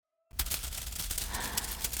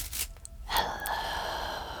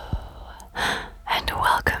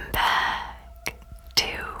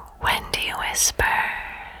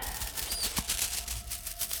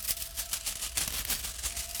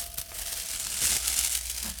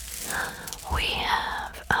We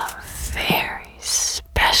have a very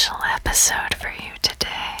special episode for you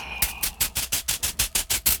today.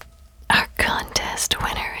 Our contest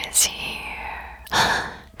winner is here.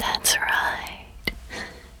 That's right.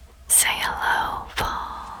 Say hello,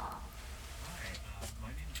 Paul.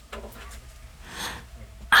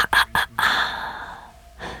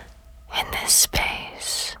 In this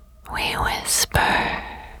space, we whisper.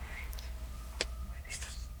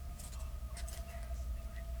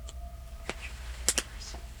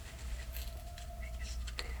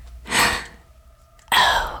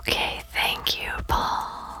 Okay, thank you,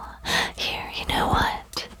 Paul. Here, you know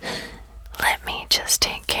what? Let me just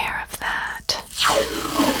take care of that.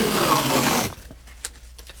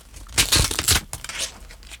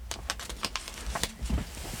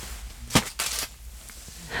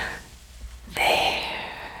 There.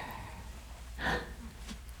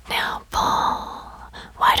 Now, Paul,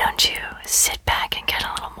 why don't you sit back and get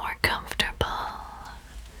a little more comfortable?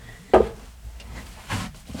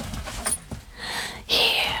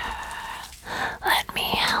 Here, let me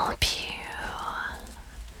help you.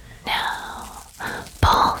 Now,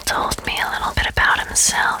 Paul told me a little bit about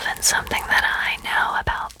himself, and something that I know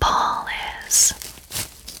about Paul is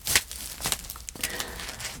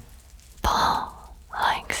Paul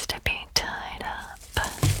likes to be tied up.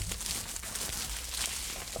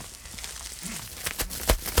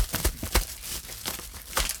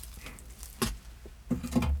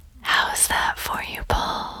 How's that for you,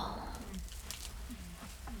 Paul?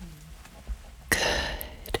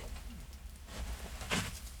 Good.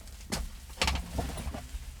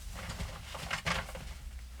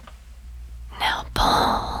 Now,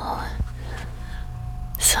 Paul,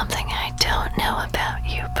 something I don't know about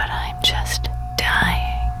you, but I'm just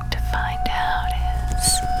dying to find out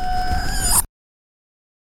is,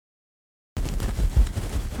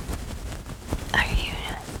 are you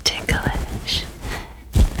ticklish?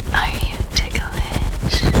 Are you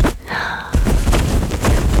ticklish?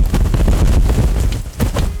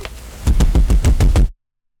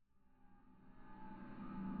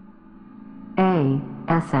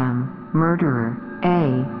 ASMurderR,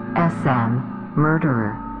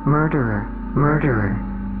 ASMurderR, murderer.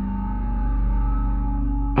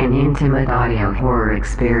 An intimate audio horror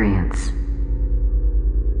experience.